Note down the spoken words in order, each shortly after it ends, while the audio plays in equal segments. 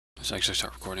Let's actually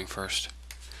start recording first.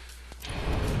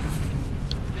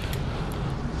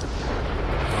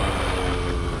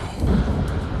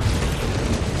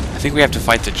 I think we have to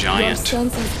fight the giant. Your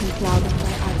senses be clouded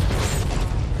by others.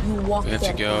 You walk We have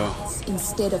to go.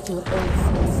 Instead of your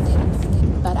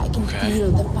own. But I can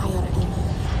feel the fire in you.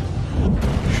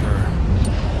 Sure.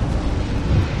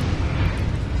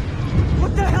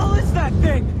 What the hell is that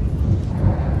thing?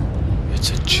 It's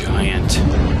a giant.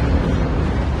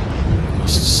 We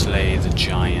must slay the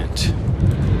giant.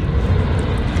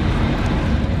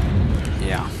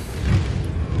 Yeah.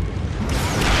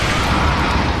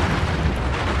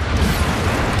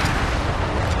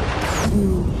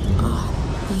 You are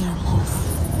fearless.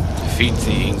 Defeat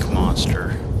the ink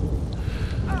monster.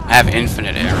 I have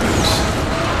infinite arrows.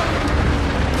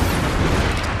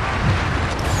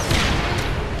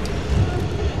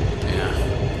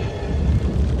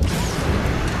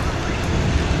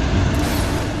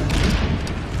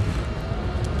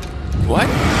 What?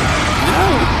 No!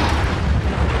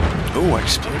 Oh,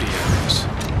 explodey arrows.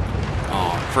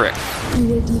 Oh, frick. You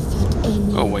will defeat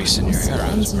any Go wasting your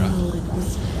arrows, bro.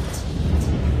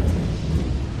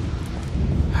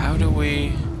 How do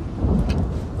we...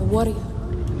 A warrior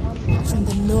from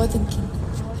the northern kingdom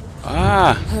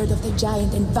heard of the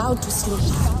giant and vowed to slay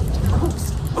him.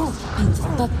 And the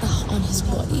tata on his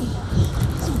body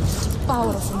was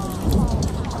power from the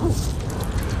lotus.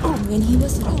 And when he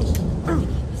was ready,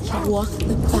 he walked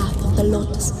the path of the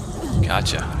lotus.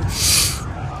 Gotcha.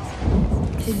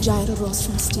 The giant arose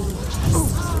from still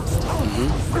waters.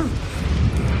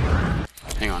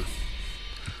 Hang on.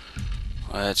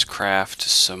 Let's craft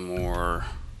some more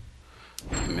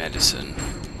medicine.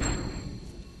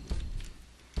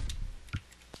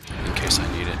 In case I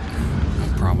need it. I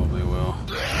probably will.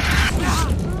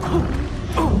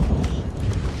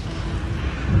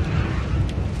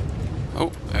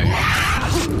 Oh, there you go.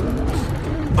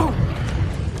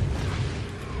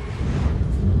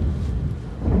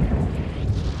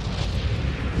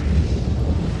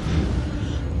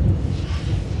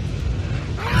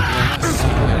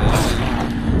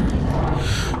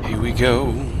 Here we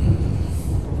go.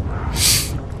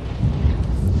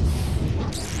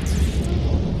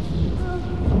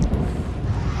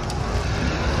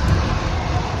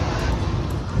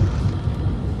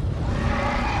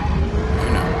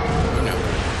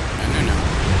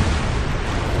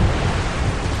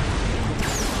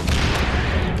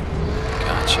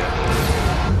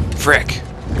 Frick!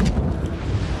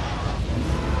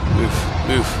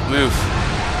 Move.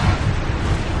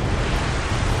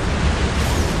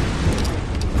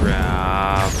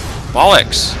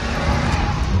 Bollocks!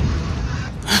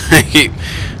 I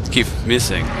keep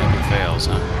missing. Maybe it fails,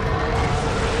 huh?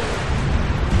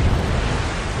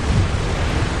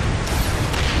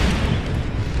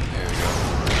 There we go.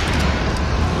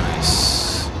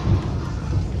 Nice.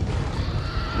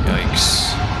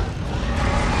 Yikes.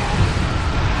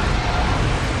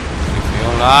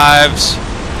 Lives.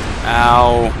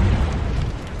 Ow.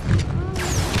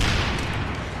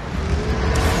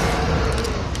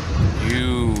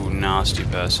 You nasty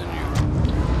person, you.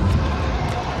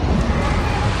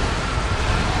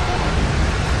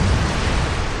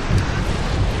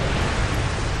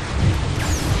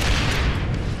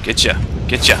 Getcha.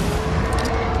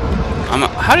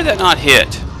 How did that not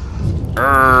hit?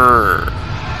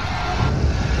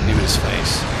 Him in his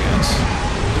face, I guess.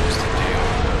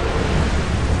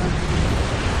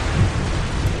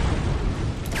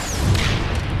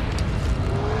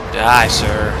 Die,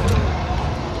 sir.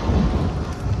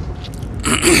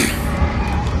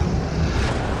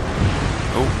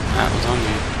 Oh, that was on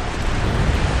me.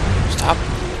 Stop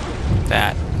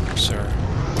that, sir.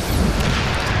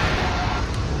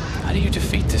 How do you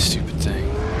defeat this stupid thing?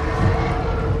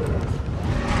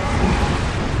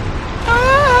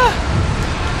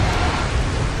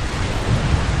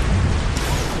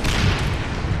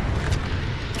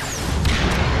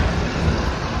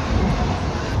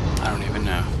 I don't even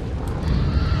know.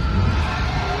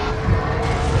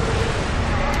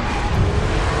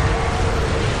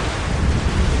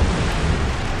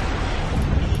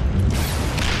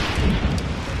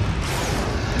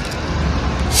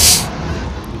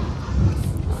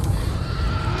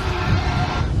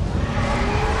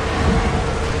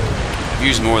 I've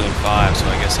used more than 5, so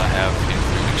I guess I have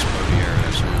infinite exploding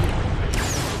arrows now.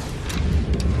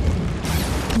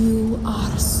 You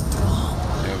are strong.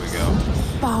 There we go.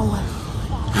 Power.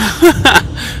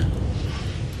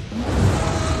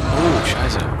 Oh,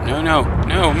 scheiße.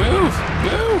 No, move!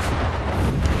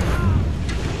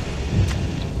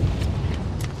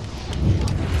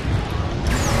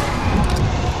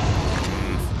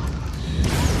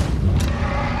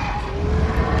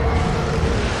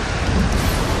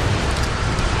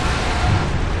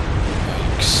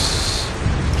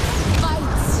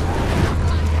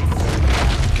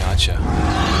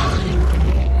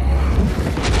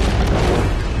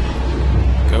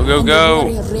 go, go!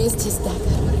 The warrior raised his dagger.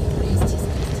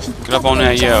 Get up on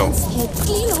that, yo. Head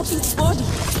clean off his body.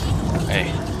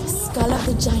 Hey, The skull of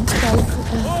the giant fell to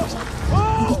earth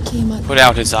and became a put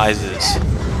out his eyes. the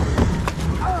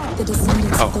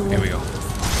descendants of the Oh, here we go.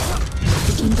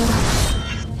 became the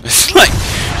It's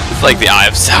like the Eye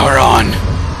of Sauron.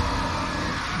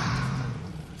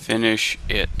 Finish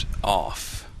it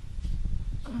off.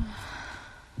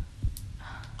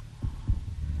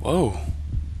 Whoa.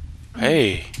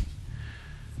 Hey.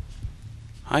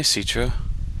 Hi, Citra.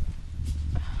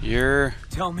 You're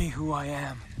Tell me who I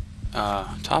am.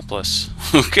 topless.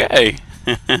 Okay.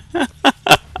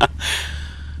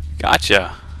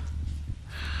 Gotcha.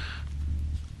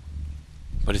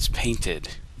 But it's painted.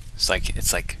 It's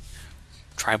like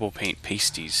tribal paint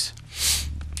pasties.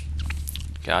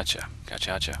 Gotcha.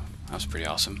 Gotcha. That was pretty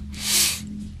awesome.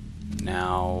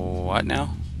 Now what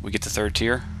now? We get the third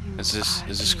tier? Is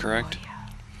this correct?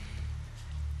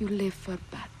 You live for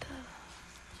battle.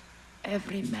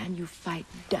 Every man you fight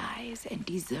dies and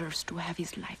deserves to have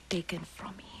his life taken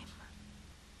from him.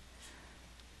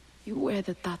 You wear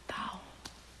the tatau.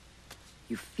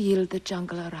 You feel the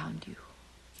jungle around you.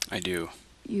 I do.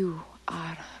 You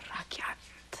are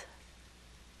Rakyat.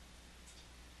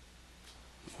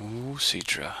 Oh,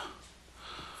 Citra.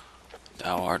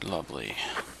 Thou art lovely.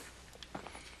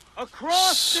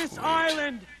 Across this Sweet.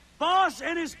 island, Boss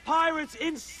and his pirates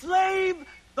enslave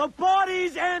the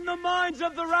bodies and the minds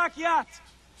of the Rakyat.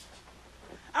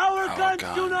 Our guns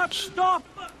do not stop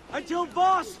until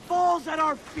Boss falls at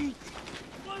our feet.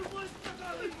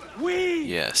 We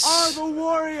Yes. are the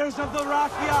warriors of the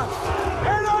Rakyat,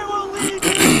 and I will lead you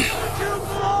to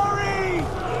glory!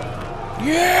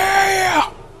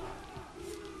 Yeah!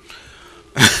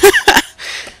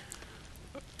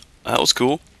 That was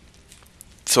cool.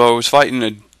 So I was fighting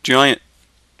a giant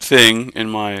thing in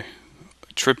my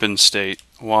tripping state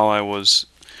while I was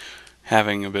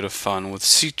having a bit of fun with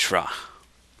Citra.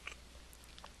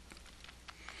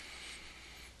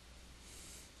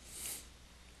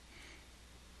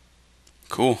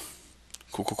 Cool.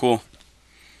 Cool.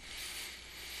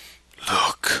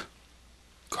 Look.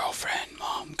 Girlfriend,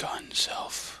 mom, gun,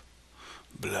 self,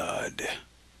 blood.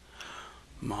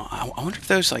 Mom, I wonder if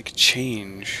those like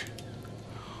change.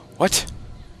 What?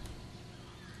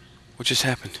 What just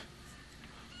happened?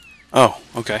 Oh,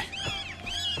 okay.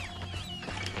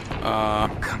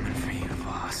 I'm coming for you,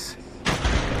 Boss.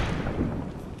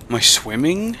 Am I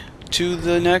swimming to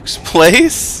the next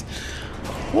place?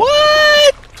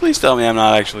 What? Please tell me I'm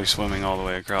not actually swimming all the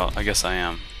way across. I guess I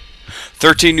am.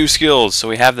 13 new skills, so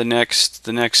we have the next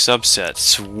subset.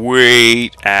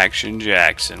 Sweet Action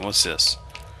Jackson. What's this?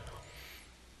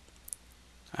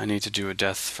 I need to do a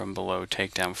death from below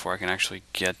takedown before I can actually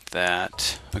get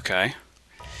that. Okay.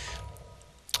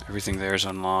 Everything there is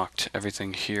unlocked.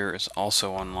 Everything here is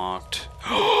also unlocked.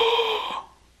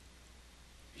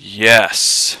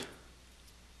 Yes.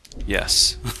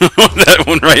 Yes. That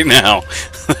one right now.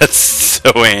 That's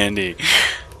so handy.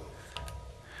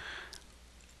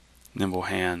 Nimble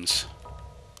hands.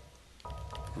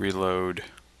 Reload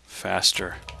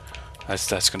faster.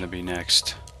 That's going to be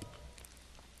next.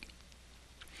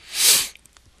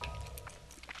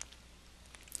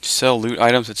 Sell loot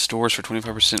items at stores for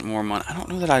 25% more money. I don't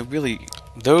know that I really...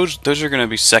 Those are going to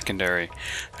be secondary.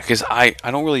 Because I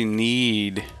don't really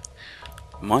need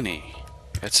money.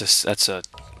 That's a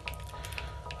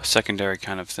secondary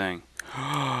kind of thing.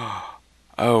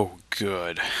 Oh,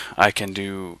 good. I can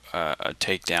do a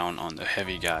takedown on the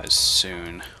heavy guys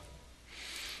soon.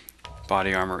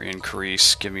 Body armor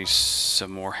increase. Give me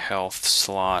some more health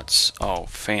slots. Oh,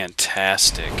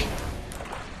 fantastic.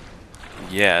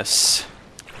 Yes.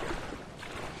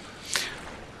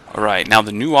 Alright, now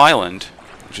the new island,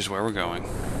 which is where we're going.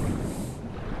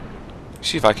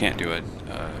 See if I can't do a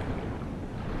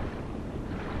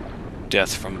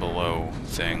death from below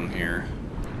thing here.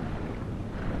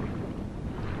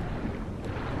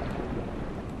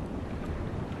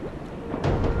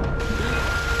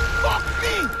 Fuck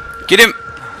me! Get him!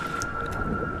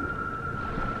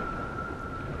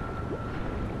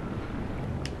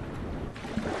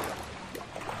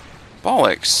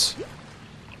 Bollocks!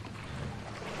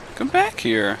 Come back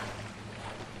here.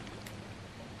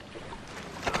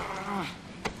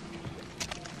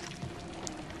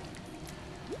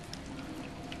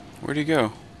 Where'd he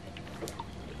go?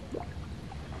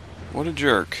 What a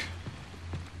jerk.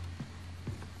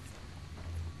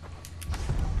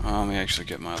 Let me actually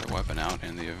get my other weapon out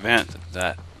in the event that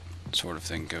that sort of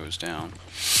thing goes down.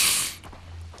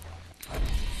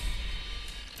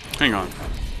 Hang on.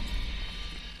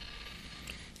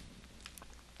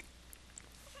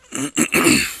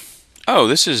 Oh,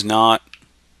 this is not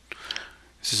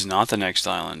This is not the next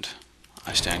island.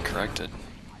 I stand corrected.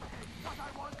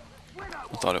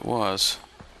 I thought it was.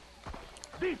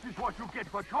 This is what you get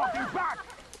for talking back!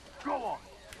 Go on,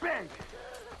 beg!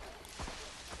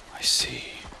 I see.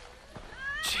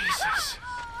 Jesus.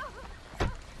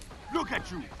 Look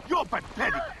at you! You're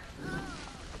pathetic!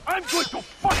 I'm going to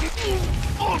fucking...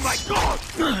 Oh my god!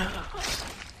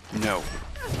 No.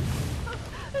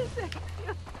 Thank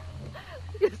you.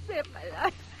 You saved my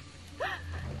life.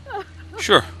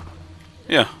 Sure.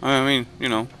 Yeah, I mean, you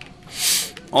know,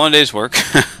 all in a day's work.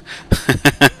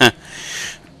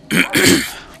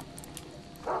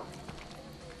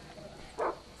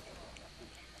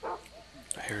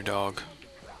 I hear a dog.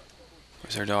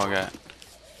 Where's our dog at?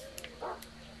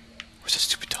 Where's that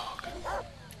stupid dog?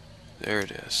 There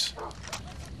it is.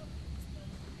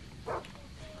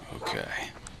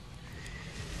 Okay.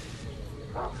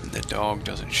 The dog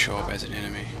doesn't show up as an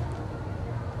enemy,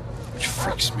 which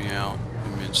freaks me out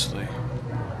immensely.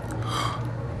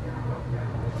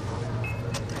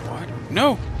 What?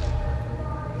 No!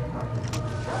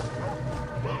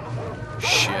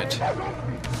 Shit.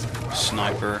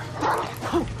 Sniper.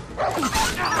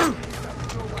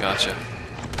 Gotcha.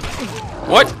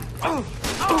 What?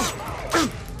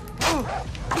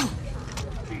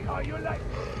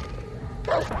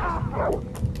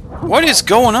 What is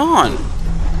going on?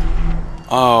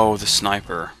 Oh, the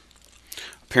sniper.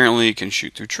 Apparently it can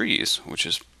shoot through trees, which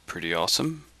is pretty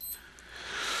awesome.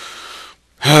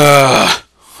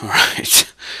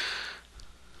 Alright.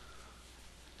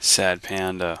 Sad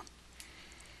panda.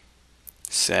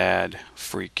 Sad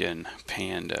freaking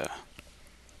panda.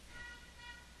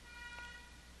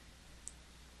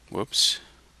 Whoops.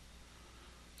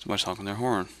 Somebody's honking their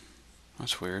horn.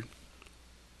 That's weird.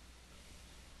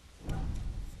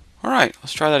 Alright,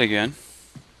 let's try that again.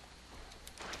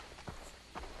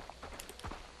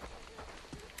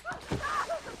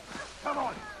 Come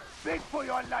on, beg for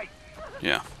your life!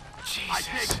 Yeah. I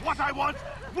take what I want,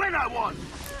 when I want!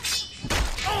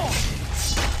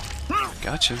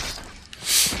 Gotcha.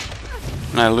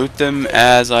 And I loot them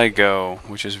as I go,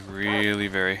 which is really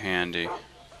very handy.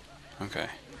 Okay.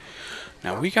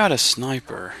 Now we got a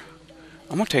sniper.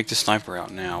 I'm gonna take the sniper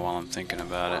out now while I'm thinking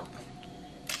about it.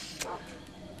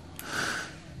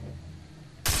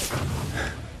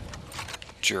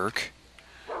 Jerk.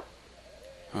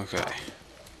 Okay.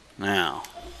 Now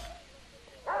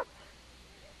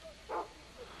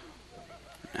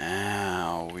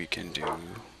we can do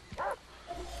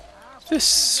this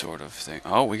sort of thing.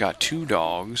 Oh, we got 2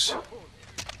 dogs.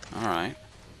 Alright.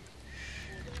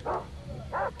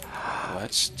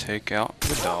 Let's take out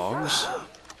the dogs.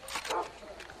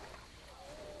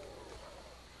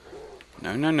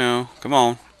 No, no, no. Come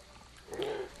on.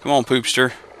 Come on,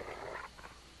 poopster.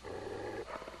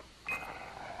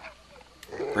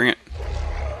 Bring it.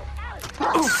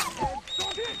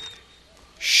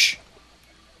 Shh.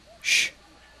 Shh.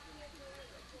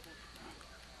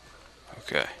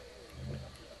 Okay.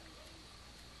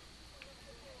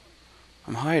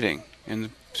 I'm hiding in the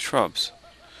shrubs.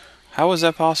 How is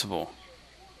that possible?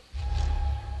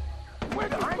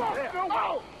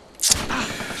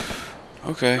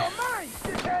 Okay.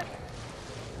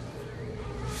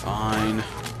 Fine.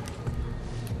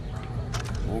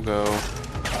 We'll go.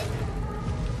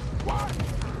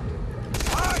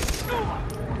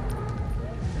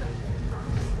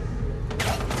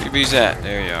 Where he's at?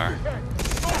 There you are.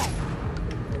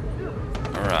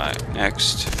 Alright,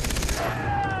 next.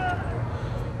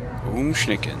 Boom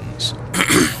schnickens.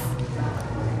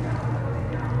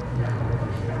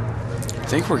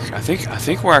 I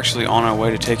think we're actually on our way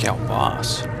to take out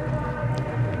boss.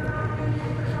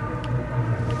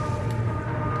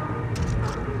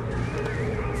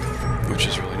 Which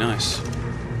is really nice.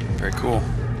 Very cool.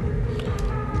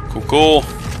 Cool, cool.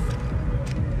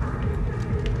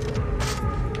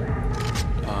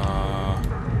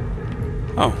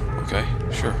 Oh, okay,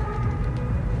 sure.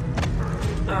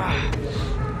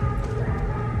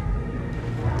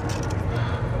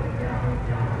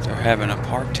 They're having a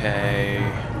party.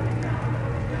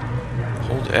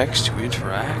 Hold X to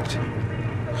interact.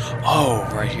 Oh,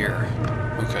 right here.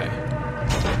 Okay.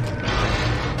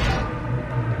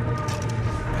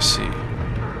 I see.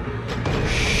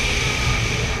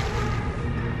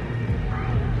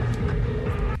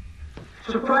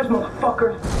 Surprise,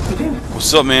 motherfucker! You didn't.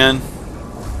 What's up, man?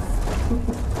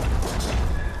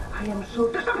 I am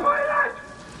so disappointed!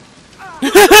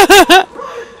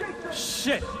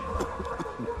 Shit!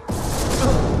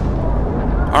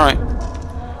 Alright.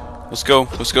 Let's go.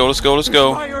 Let's go. Let's go. Let's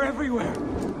go. Fire everywhere!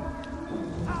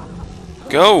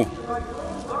 Go!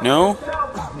 No?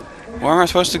 Where am I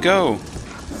supposed to go?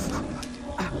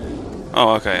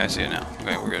 Oh, okay, I see it now.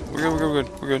 Okay, we're good. We're good, we're good, we're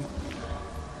good. We're good.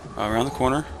 Around the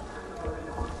corner.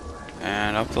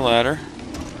 And up the ladder.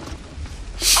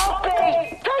 I'll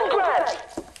pay 10 grand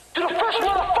to the first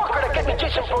motherfucker that get me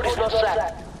Jason for this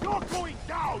nutsack. You're going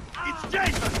down! It's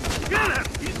Jason! Kill him!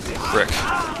 Brick.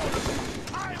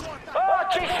 Oh,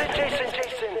 Jason,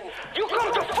 you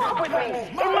come to fuck with me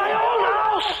in my own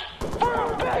house for a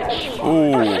bitch!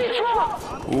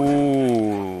 Ooh.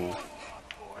 Ooh.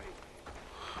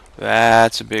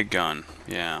 That's a big gun.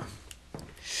 Yeah.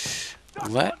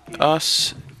 Let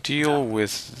us deal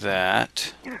with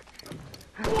that.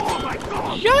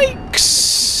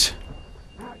 Yikes!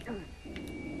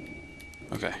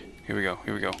 Okay, here we go,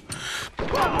 here we go.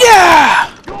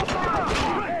 Yeah!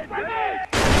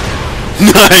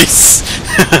 Nice!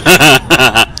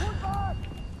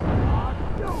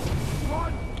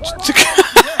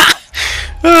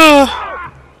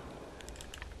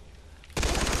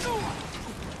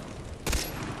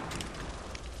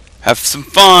 Have some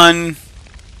fun!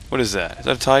 What is that? Is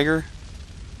that a tiger?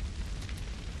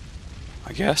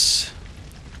 I guess.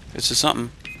 It's just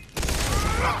something.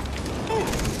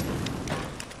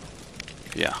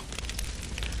 Yeah.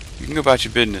 You can go about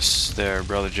your business there,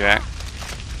 Brother Jack.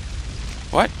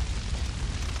 What?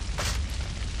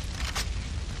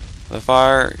 The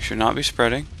fire should not be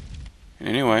spreading in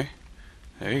any way.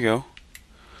 There you go.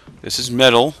 This is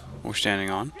metal we're standing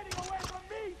on.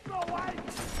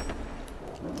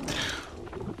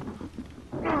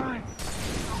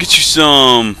 Get you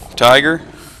some, tiger.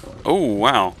 Oh,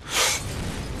 wow.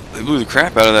 They blew the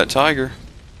crap out of that tiger.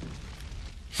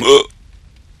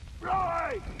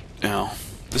 Now,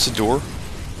 this a door?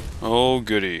 Oh,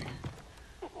 goody.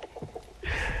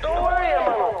 Don't worry,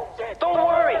 hermano. Don't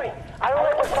worry. I don't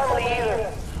like my family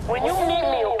either. When you meet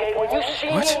me, okay, when you see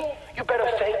What? me, you better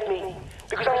thank me.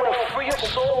 Because I'm gonna free your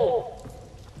soul.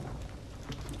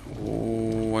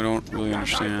 Oh, I don't really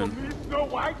understand.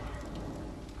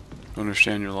 Don't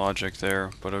understand your logic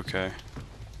there, but okay.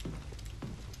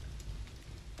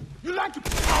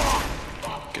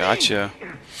 Gotcha.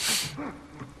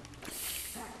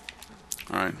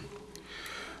 Alright.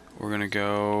 We're gonna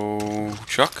go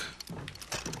Chuck.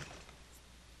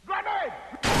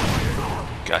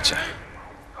 Gotcha.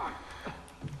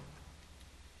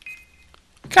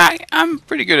 Okay, I'm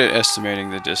pretty good at estimating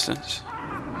the distance.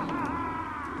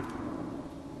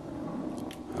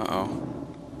 Uh-oh.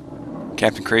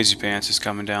 Captain Crazy Pants is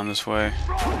coming down this way.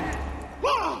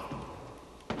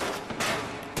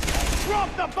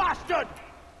 Drop the bastard!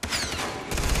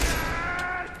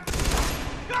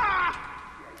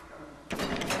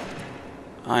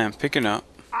 I am picking up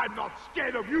I'm not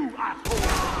scared of you, asshole!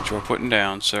 what you're putting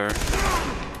down, sir.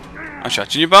 I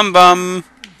shot you in your bum bum.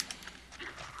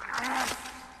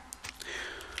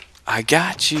 I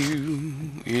got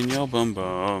you in your bum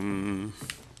bum.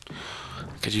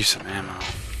 Could use some ammo.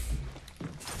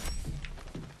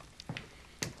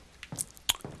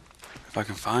 If I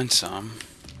can find some,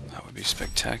 that would be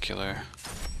spectacular.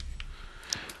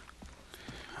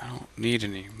 I don't need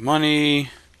any money,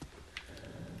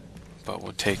 but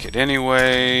we'll take it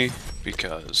anyway,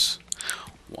 because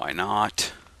why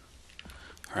not?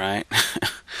 Right?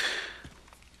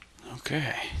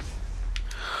 Okay.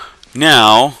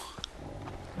 Now,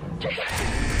 Look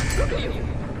at you.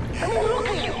 I mean, look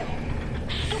at you.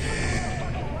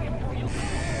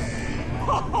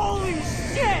 Holy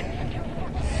shit!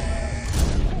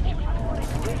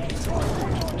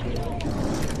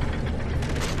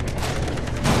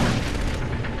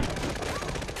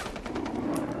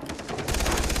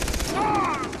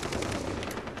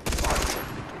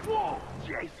 Whoa,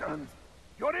 Jason!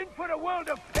 You're in for a world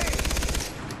of pain!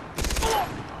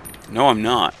 no, I'm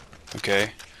not.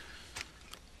 Okay?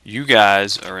 You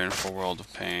guys are in for a world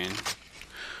of pain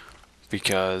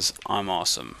because I'm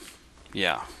awesome.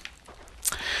 Yeah.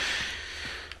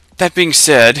 That being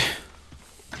said,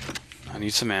 I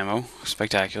need some ammo.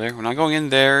 Spectacular. We're not going in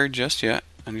there just yet.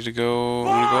 I need to go.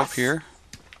 I'm gonna go up here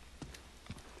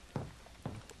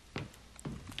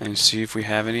and see if we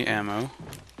have any ammo.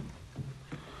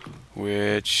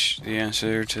 Which the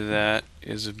answer to that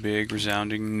is a big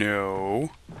resounding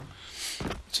no.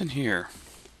 What's in here?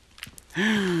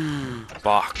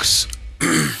 Box.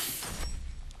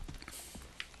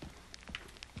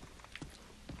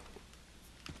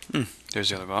 There's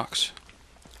the other box.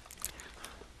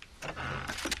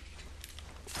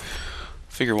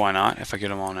 Figure why not? If I get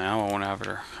them all now, I won't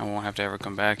have to ever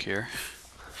come back here.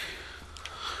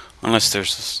 Unless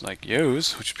there's this, like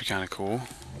Yos, which would be kind of cool.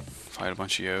 Fight a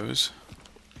bunch of Yos.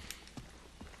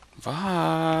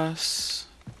 Voss,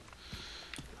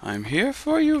 I'm here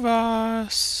for you,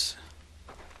 Voss.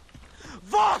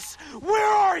 Voss, where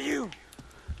are you?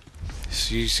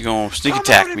 She's gonna sneak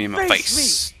attack me in my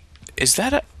face. Is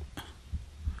that a...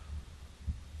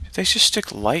 Did they just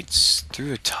stick lights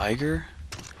through a tiger?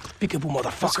 Peekaboo,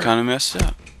 motherfucker. That's kind of messed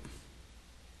up.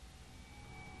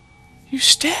 You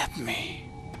stabbed me.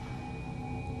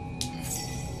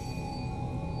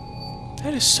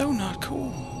 That is so not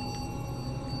cool.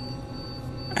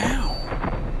 Ow.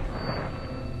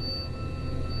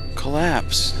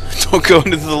 Collapse. Don't go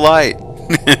into the light.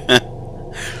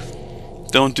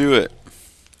 Don't do it.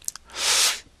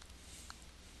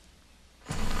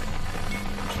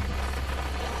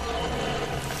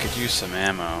 I could use some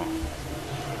ammo.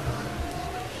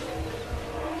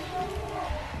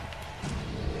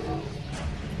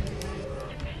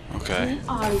 Okay. Who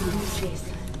are you,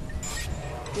 Jason?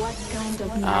 What kind of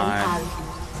man are you?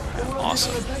 I'm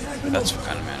awesome. That's what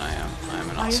kind of man I am. I am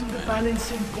an awesome the man.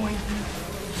 balancing point.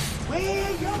 Way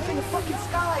up in the fucking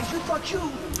skies, you thought you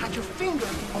had your finger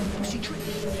on the pussy tree.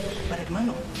 But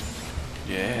hermano,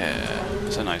 Yeah.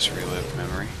 It's a nice relived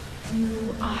memory.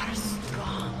 You are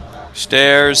strong,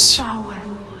 Stairs.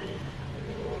 powerful.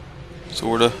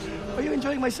 Sorta. are you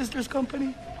enjoying my sister's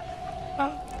company?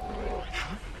 Huh?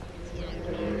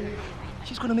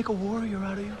 She's gonna make a warrior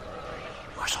out of you.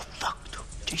 You are so fucked,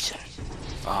 Jason.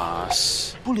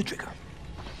 Boss. Pull the trigger.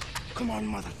 Come on,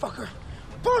 motherfucker.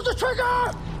 Pull the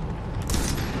trigger!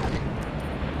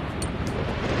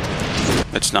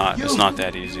 It's not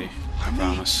that easy. I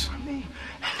promise. Me.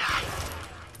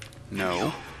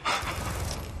 No.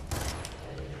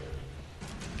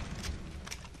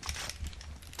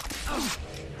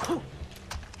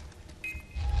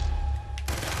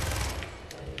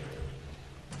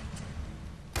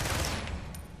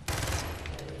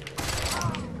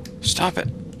 Stop it.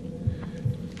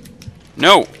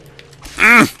 No.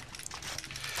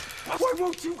 Why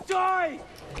won't you die?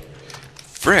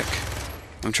 Frick.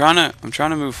 I'm trying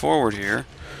to move forward here,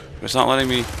 but it's not letting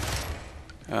me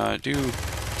do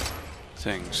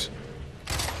things.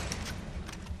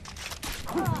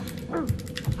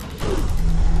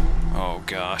 Oh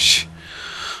gosh.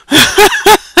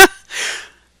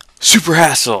 Super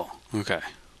hassle. Okay.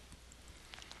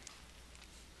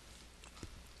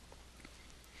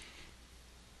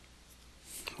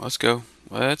 Let's go.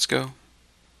 Let's go.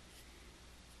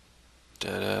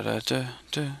 Da da da da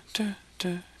da da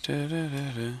da da da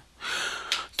da.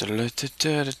 Da da da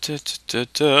da da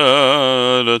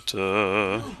da da da.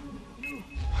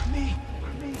 Me.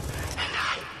 And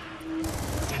I.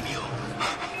 And you.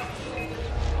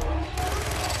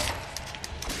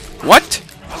 What?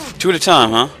 Two at a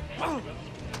time, huh?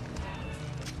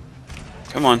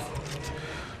 Come on.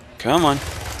 Come on.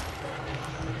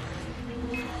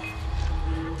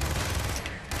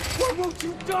 Why won't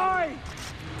you die?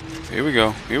 Here we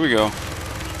go. Here we go.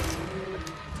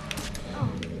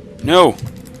 No.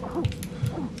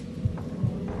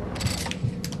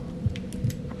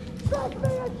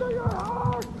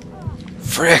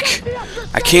 Frick.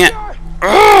 I can't.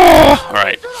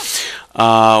 Alright.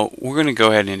 We're gonna go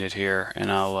ahead and end it here,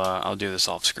 and I'll do this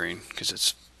off screen because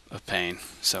it's a pain.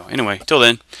 So anyway, till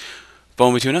then,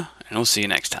 Bone Tuna, and we'll see you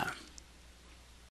next time.